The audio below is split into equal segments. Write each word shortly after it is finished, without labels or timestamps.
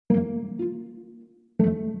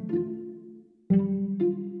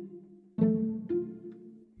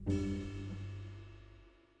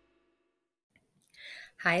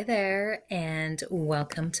Hi there, and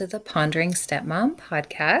welcome to the Pondering Stepmom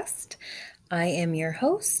podcast. I am your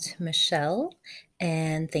host, Michelle,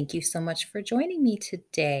 and thank you so much for joining me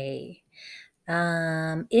today.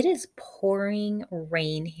 It is pouring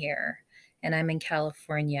rain here, and I'm in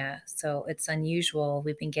California, so it's unusual.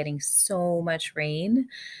 We've been getting so much rain.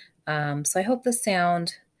 So I hope the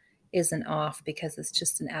sound isn't off because it's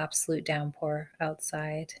just an absolute downpour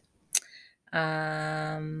outside.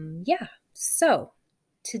 Yeah. So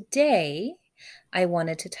today I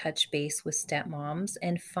wanted to touch base with stepmoms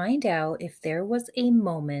and find out if there was a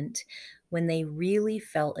moment when they really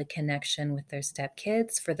felt a connection with their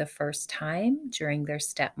stepkids for the first time during their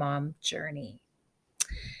stepmom journey.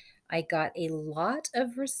 I got a lot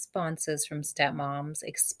of responses from stepmoms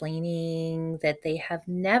explaining that they have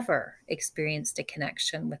never experienced a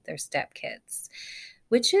connection with their stepkids,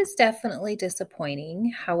 which is definitely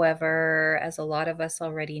disappointing. However, as a lot of us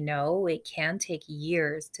already know, it can take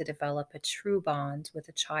years to develop a true bond with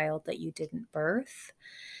a child that you didn't birth.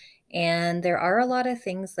 And there are a lot of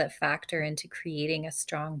things that factor into creating a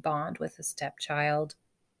strong bond with a stepchild.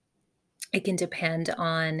 It can depend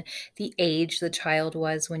on the age the child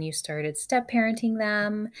was when you started step parenting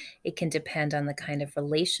them. It can depend on the kind of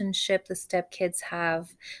relationship the stepkids have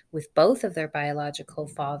with both of their biological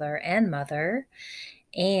father and mother.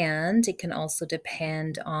 And it can also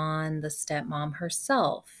depend on the stepmom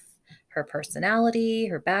herself, her personality,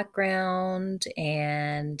 her background,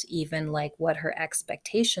 and even like what her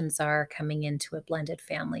expectations are coming into a blended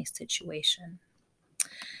family situation.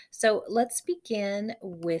 So let's begin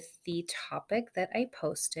with the topic that I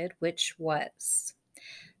posted, which was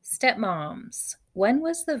stepmoms. When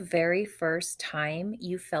was the very first time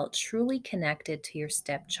you felt truly connected to your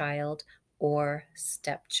stepchild or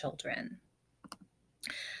stepchildren?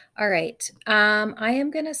 All right. I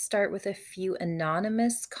am going to start with a few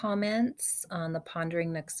anonymous comments on the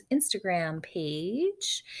Pondering Nooks Instagram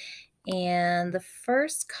page. And the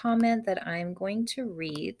first comment that I'm going to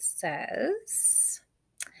read says,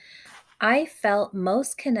 I felt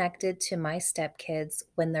most connected to my stepkids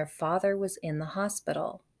when their father was in the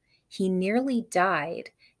hospital. He nearly died,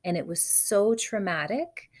 and it was so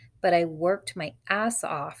traumatic, but I worked my ass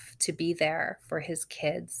off to be there for his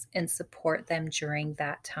kids and support them during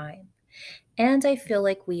that time. And I feel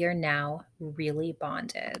like we are now really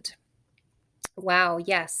bonded. Wow,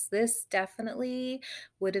 yes, this definitely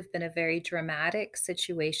would have been a very dramatic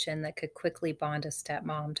situation that could quickly bond a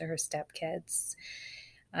stepmom to her stepkids.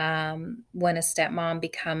 When a stepmom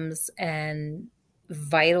becomes an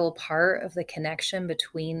vital part of the connection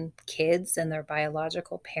between kids and their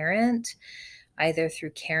biological parent, either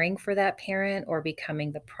through caring for that parent or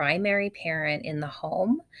becoming the primary parent in the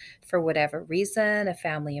home for whatever reason, a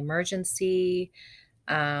family emergency,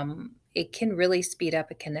 it can really speed up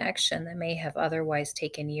a connection that may have otherwise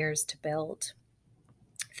taken years to build.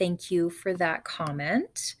 Thank you for that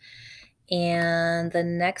comment. And the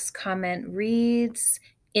next comment reads,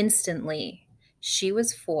 instantly, she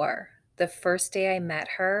was 4. The first day I met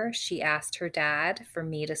her, she asked her dad for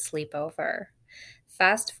me to sleep over.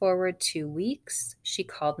 Fast forward 2 weeks, she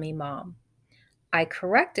called me mom. I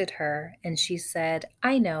corrected her and she said,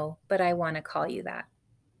 I know, but I want to call you that.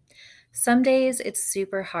 Some days it's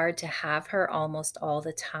super hard to have her almost all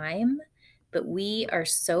the time, but we are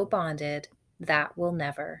so bonded that will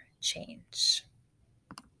never change.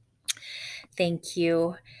 Thank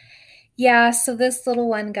you. Yeah, so this little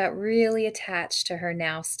one got really attached to her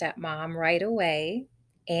now stepmom right away.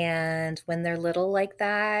 And when they're little like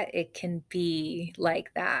that, it can be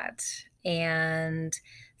like that. And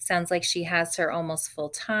sounds like she has her almost full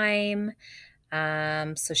time.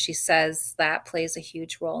 So she says that plays a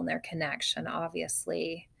huge role in their connection,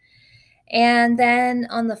 obviously. And then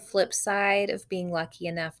on the flip side of being lucky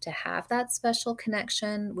enough to have that special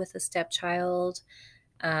connection with a stepchild,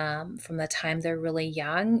 from the time they're really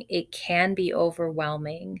young, it can be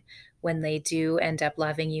overwhelming when they do end up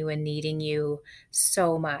loving you and needing you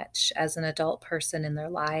so much as an adult person in their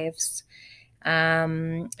lives.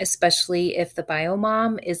 Especially if the bio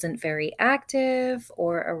mom isn't very active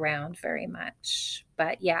or around very much.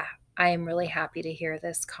 But yeah, I am really happy to hear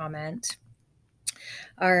this comment.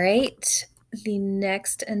 All right. The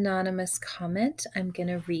next anonymous comment I'm going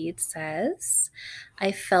to read says,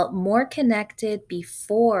 I felt more connected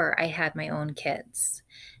before I had my own kids.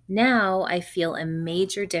 Now I feel a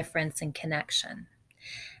major difference in connection.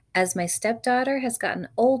 As my stepdaughter has gotten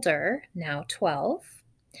older, now 12,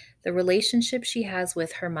 the relationship she has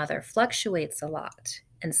with her mother fluctuates a lot.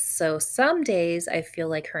 And so some days I feel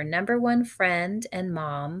like her number one friend and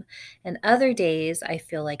mom, and other days I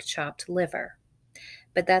feel like chopped liver.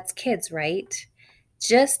 But that's kids, right?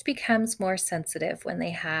 just becomes more sensitive when they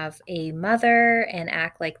have a mother and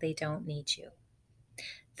act like they don't need you.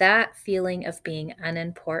 That feeling of being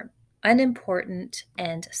unimportant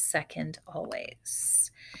and second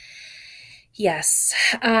always. Yes,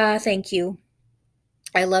 thank you.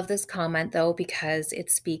 I love this comment though because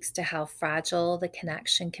it speaks to how fragile the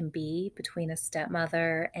connection can be between a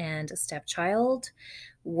stepmother and a stepchild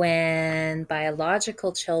when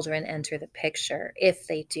biological children enter the picture, if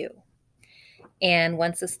they do. And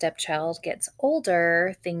once a stepchild gets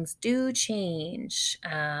older, things do change,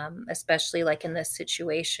 especially like in this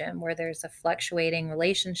situation where there's a fluctuating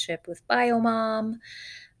relationship with biomom.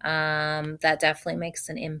 That definitely makes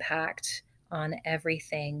an impact on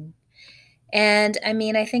everything. And I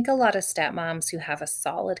mean, I think a lot of stepmoms who have a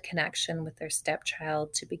solid connection with their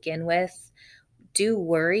stepchild to begin with do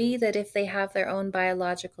worry that if they have their own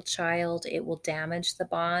biological child, it will damage the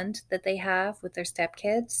bond that they have with their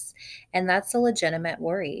stepkids. And that's a legitimate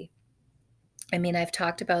worry. I mean, I've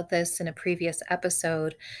talked about this in a previous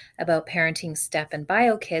episode about parenting step and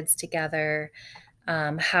bio kids together,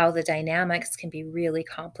 how the dynamics can be really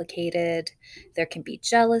complicated. There can be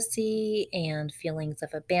jealousy and feelings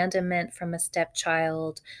of abandonment from a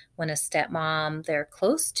stepchild when a stepmom they're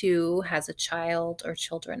close to has a child or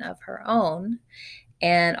children of her own.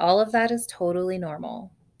 And all of that is totally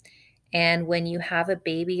normal. And when you have a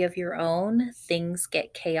baby of your own, things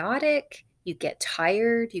get chaotic, you get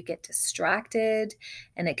tired, you get distracted,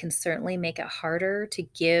 and it can certainly make it harder to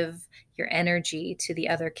give your energy to the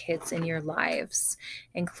other kids in your lives,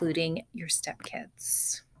 including your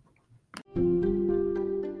stepkids.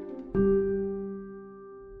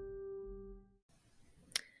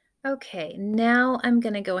 Okay, now I'm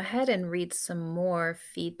going to go ahead and read some more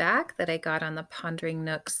feedback that I got on the Pondering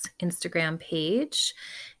Nooks Instagram page.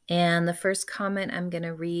 And the first comment I'm going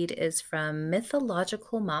to read is from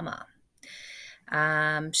Mythological Mama.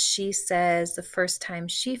 She says the first time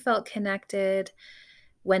she felt connected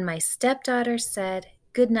when my stepdaughter said,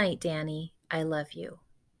 "Good night, Danny. I love you."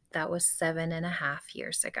 That was 7.5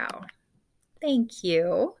 years ago. Thank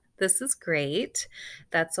you. This is great.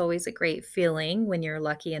 That's always a great feeling when you're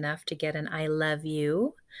lucky enough to get an "I love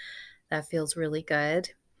you." That feels really good.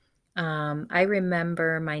 I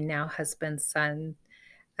remember my now husband's son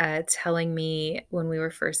telling me when we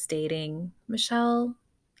were first dating, "Michelle,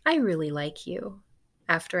 I really like you,"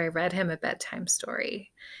 after I read him a bedtime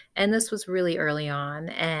story. And this was really early on.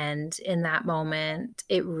 And in that moment,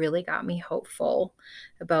 it really got me hopeful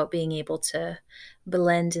about being able to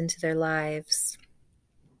blend into their lives.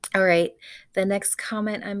 All right, the next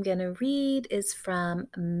comment I'm going to read is from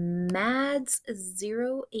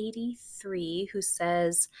Mads083, who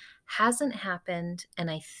says, "Hasn't happened, and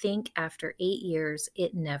I think after 8 years,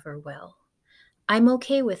 it never will. I'm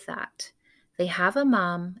okay with that. They have a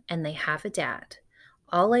mom and they have a dad.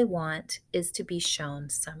 All I want is to be shown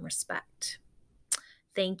some respect."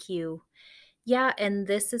 Thank you. Yeah, and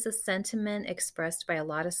this is a sentiment expressed by a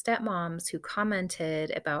lot of stepmoms who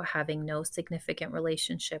commented about having no significant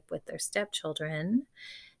relationship with their stepchildren.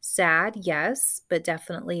 Sad, yes, but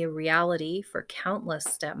definitely a reality for countless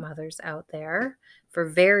stepmothers out there for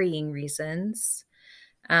varying reasons.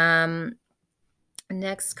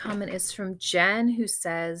 Next comment is from Jen, who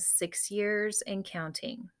says 6 years and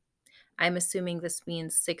counting. I'm assuming this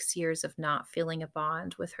means 6 years of not feeling a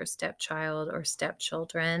bond with her stepchild or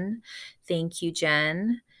stepchildren. Thank you,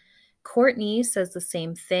 Jen. Courtney says the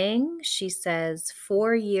same thing. She says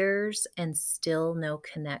 4 years and still no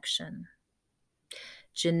connection.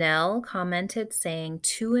 Janelle commented saying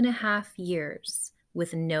 2.5 years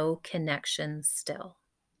with no connection still.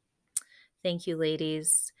 Thank you,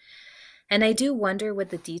 ladies. And I do wonder what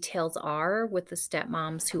the details are with the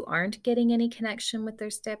stepmoms who aren't getting any connection with their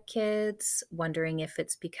stepkids, wondering if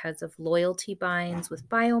it's because of loyalty binds with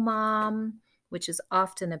biomom, which is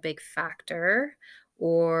often a big factor,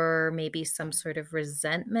 or maybe some sort of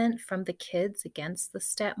resentment from the kids against the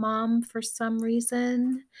stepmom for some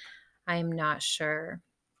reason. I'm not sure.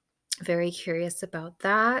 Very curious about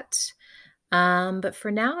that. But for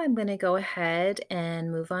now, I'm going to go ahead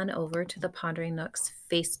and move on over to the Pondering Nooks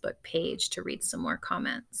Facebook page to read some more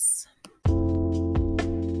comments.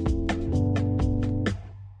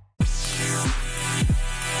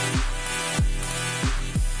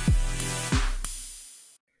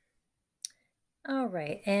 All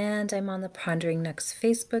right, and I'm on the Pondering Nooks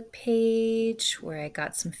Facebook page where I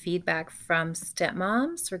got some feedback from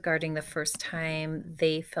stepmoms regarding the first time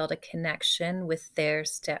they felt a connection with their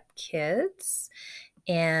stepkids.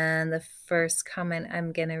 And the first comment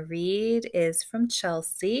I'm going to read is from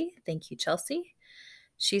Chelsea. Thank you, Chelsea.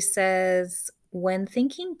 She says, When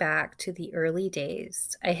thinking back to the early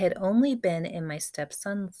days, I had only been in my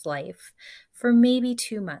stepson's life for maybe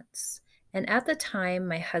 2 months. And at the time,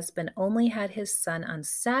 my husband only had his son on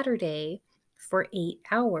Saturday for 8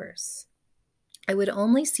 hours. I would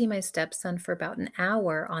only see my stepson for about an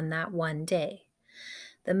hour on that one day.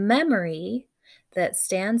 The memory that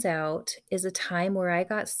stands out is a time where I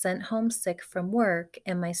got sent home sick from work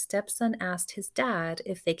and my stepson asked his dad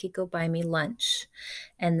if they could go buy me lunch.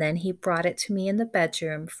 And then he brought it to me in the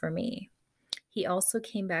bedroom for me. He also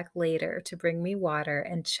came back later to bring me water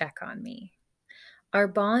and check on me. Our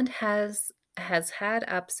bond has had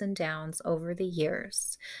ups and downs over the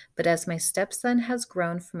years, but as my stepson has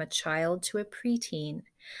grown from a child to a preteen,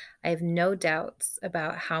 I have no doubts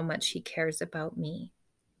about how much he cares about me.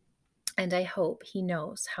 And I hope he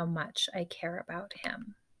knows how much I care about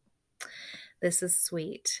him. This is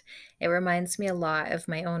sweet. It reminds me a lot of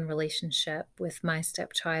my own relationship with my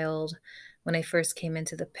stepchild. When I first came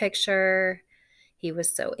into the picture, he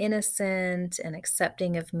was so innocent and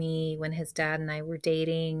accepting of me when his dad and I were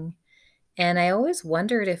dating. And I always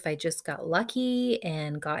wondered if I just got lucky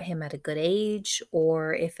and got him at a good age,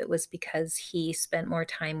 or if it was because he spent more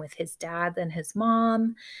time with his dad than his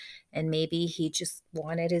mom. And maybe he just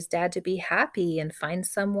wanted his dad to be happy and find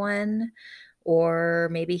someone, or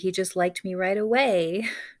maybe he just liked me right away,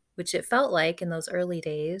 which it felt like in those early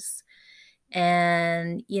days.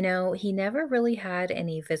 And, he never really had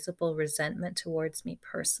any visible resentment towards me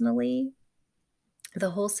personally.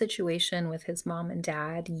 The whole situation with his mom and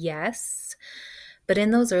dad, yes. But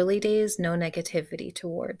in those early days, no negativity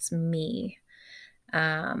towards me.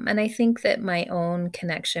 And I think that my own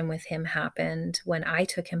connection with him happened when I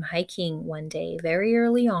took him hiking one day, very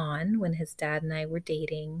early on, when his dad and I were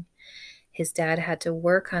dating. His dad had to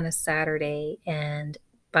work on a Saturday, and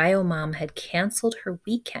Biomom had canceled her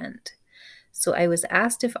weekend. So I was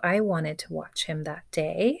asked if I wanted to watch him that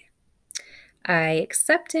day. I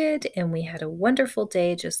accepted, and we had a wonderful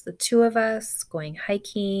day, just the two of us going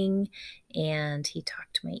hiking, and he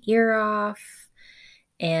talked my ear off.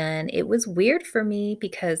 And it was weird for me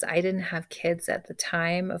because I didn't have kids at the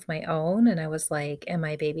time of my own. And I was like, am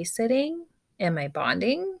I babysitting? Am I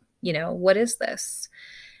bonding? What is this?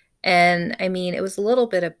 And I mean, it was a little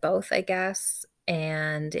bit of both, I guess.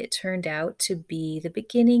 And it turned out to be the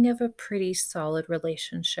beginning of a pretty solid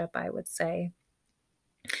relationship, I would say.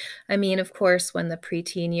 I mean, of course, when the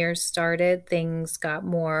preteen years started, things got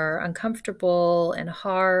more uncomfortable and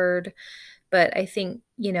hard. But I think,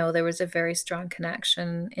 there was a very strong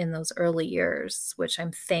connection in those early years, which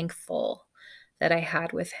I'm thankful that I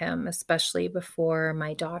had with him, especially before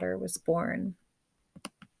my daughter was born.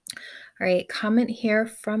 All right, comment here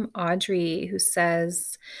from Audrey who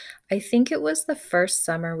says, I think it was the first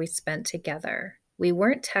summer we spent together. We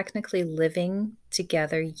weren't technically living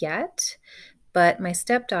together yet, but my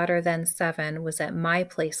stepdaughter, then 7, was at my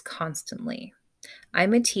place constantly.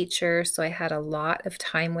 I'm a teacher, so I had a lot of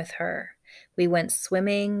time with her. We went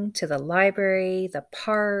swimming, to the library, the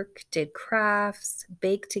park, did crafts,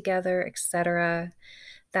 baked together, etc.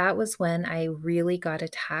 That was when I really got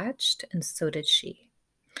attached, and so did she.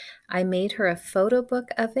 I made her a photo book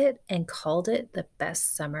of it and called it the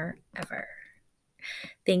best summer ever.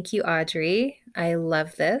 Thank you, Audrey. I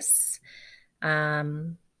love this.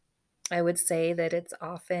 I would say that it's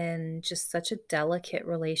often just such a delicate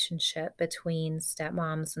relationship between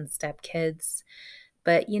stepmoms and stepkids.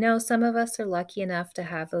 But, some of us are lucky enough to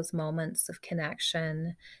have those moments of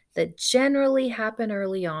connection that generally happen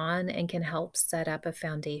early on and can help set up a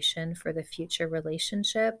foundation for the future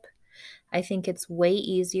relationship. I think it's way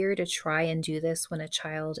easier to try and do this when a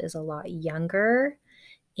child is a lot younger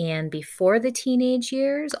and before the teenage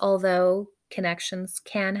years, although connections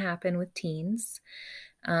can happen with teens.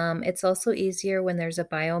 It's also easier when there's a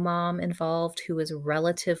biomom involved who is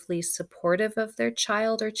relatively supportive of their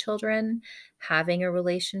child or children, having a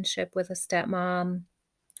relationship with a stepmom,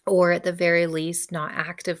 or at the very least, not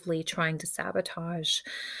actively trying to sabotage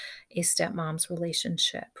a stepmom's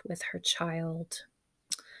relationship with her child.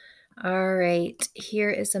 All right,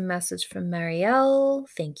 here is a message from Marielle.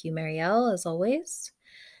 Thank you, Marielle, as always.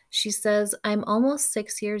 She says, I'm almost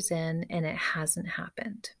 6 years in and it hasn't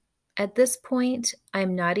happened. At this point,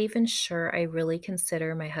 I'm not even sure I really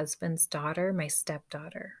consider my husband's daughter my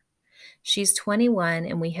stepdaughter. She's 21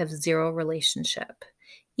 and we have zero relationship,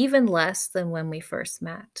 even less than when we first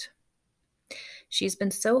met. She's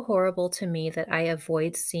been so horrible to me that I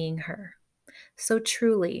avoid seeing her. So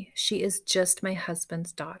truly, she is just my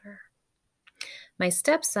husband's daughter. My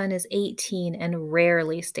stepson is 18 and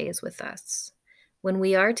rarely stays with us. When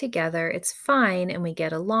we are together, it's fine and we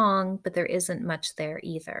get along, but there isn't much there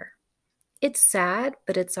either. It's sad,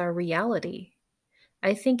 but it's our reality.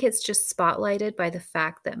 I think it's just spotlighted by the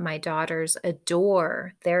fact that my daughters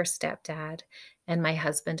adore their stepdad and my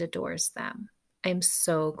husband adores them. I'm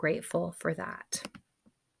so grateful for that.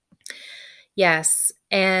 Yes,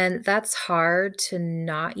 and that's hard to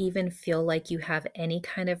not even feel like you have any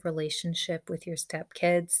kind of relationship with your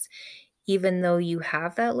stepkids, even though you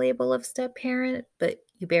have that label of step parent, but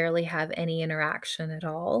you barely have any interaction at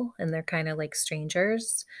all, and they're kind of like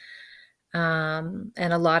strangers. And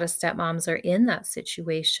a lot of stepmoms are in that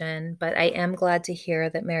situation, but I am glad to hear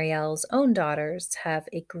that Marielle's own daughters have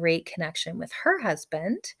a great connection with her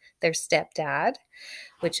husband, their stepdad,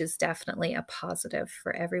 which is definitely a positive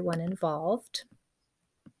for everyone involved.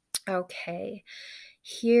 Okay,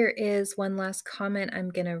 here is one last comment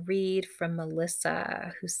I'm going to read from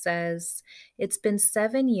Melissa, who says, "It's been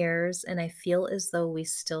 7 years and I feel as though we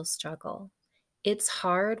still struggle. It's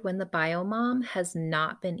hard when the bio mom has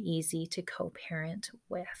not been easy to co parent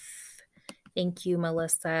with." Thank you,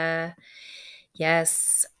 Melissa.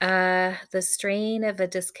 Yes, the strain of a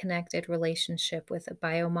disconnected relationship with a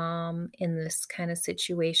bio mom in this kind of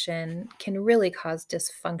situation can really cause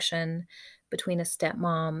dysfunction between a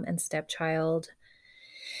stepmom and stepchild.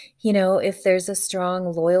 If there's a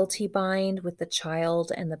strong loyalty bind with the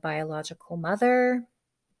child and the biological mother,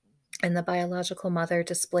 and the biological mother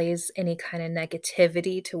displays any kind of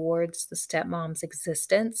negativity towards the stepmom's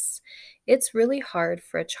existence, it's really hard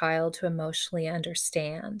for a child to emotionally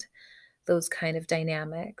understand those kind of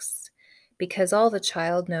dynamics because all the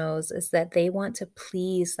child knows is that they want to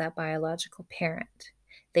please that biological parent.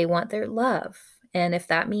 They want their love. And if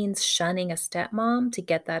that means shunning a stepmom to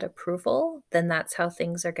get that approval, then that's how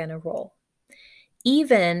things are going to roll.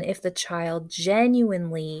 Even if the child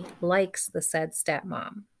genuinely likes the said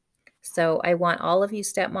stepmom. So I want all of you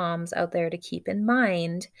stepmoms out there to keep in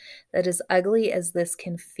mind that as ugly as this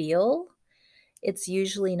can feel, it's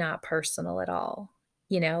usually not personal at all,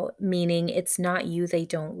 meaning it's not you they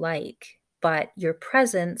don't like, but your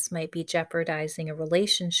presence might be jeopardizing a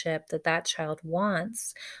relationship that that child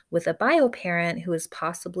wants with a bio parent who is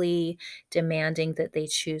possibly demanding that they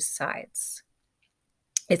choose sides.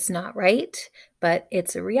 It's not right, but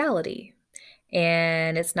it's a reality.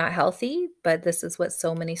 And it's not healthy, but this is what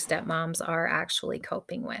so many stepmoms are actually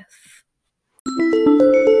coping with.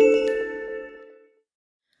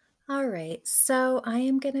 All right, so I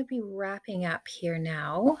am going to be wrapping up here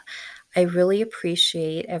now. I really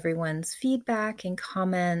appreciate everyone's feedback and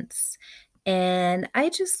comments. And I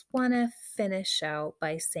just want to finish out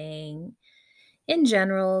by saying, in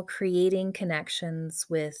general, creating connections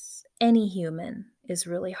with any human is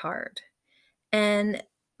really hard. And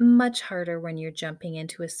much harder when you're jumping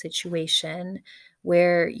into a situation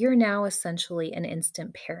where you're now essentially an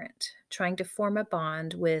instant parent, trying to form a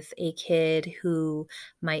bond with a kid who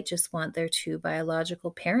might just want their two biological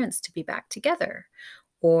parents to be back together.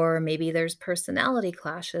 Or maybe there's personality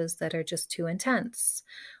clashes that are just too intense.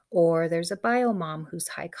 Or there's a bio mom who's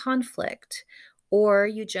high conflict. Or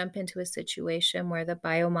you jump into a situation where the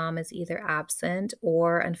bio mom is either absent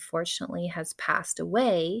or unfortunately has passed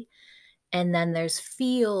away, and then there's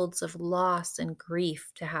fields of loss and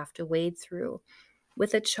grief to have to wade through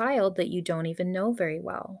with a child that you don't even know very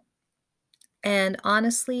well. And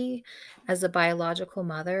honestly, as a biological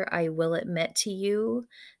mother, I will admit to you,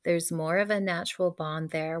 there's more of a natural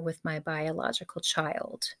bond there with my biological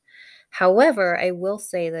child. However, I will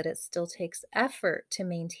say that it still takes effort to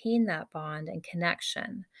maintain that bond and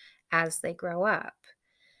connection as they grow up.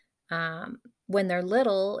 When they're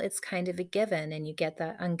little, it's kind of a given and you get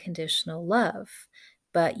that unconditional love,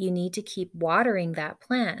 but you need to keep watering that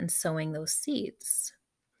plant and sowing those seeds.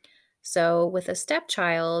 So with a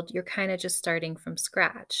stepchild, you're kind of just starting from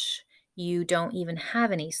scratch. You don't even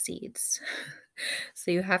have any seeds. So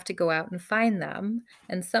you have to go out and find them.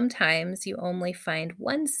 And sometimes you only find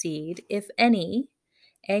one seed, if any,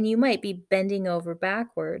 and you might be bending over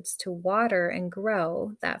backwards to water and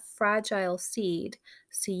grow that fragile seed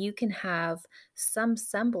so you can have some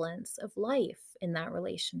semblance of life in that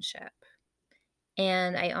relationship.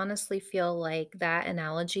 And I honestly feel like that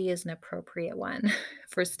analogy is an appropriate one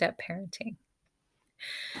for step parenting.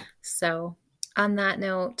 So, on that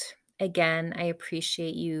note, again, I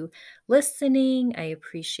appreciate you listening. I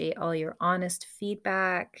appreciate all your honest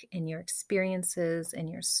feedback and your experiences and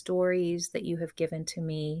your stories that you have given to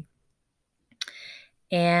me.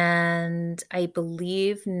 And I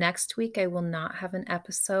believe next week I will not have an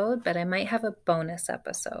episode, but I might have a bonus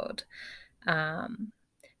episode.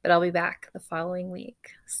 But I'll be back the following week.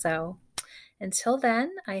 So until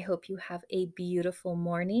then, I hope you have a beautiful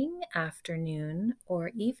morning, afternoon, or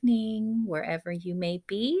evening, wherever you may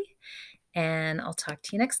be. And I'll talk to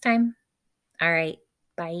you next time. All right.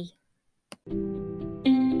 Bye.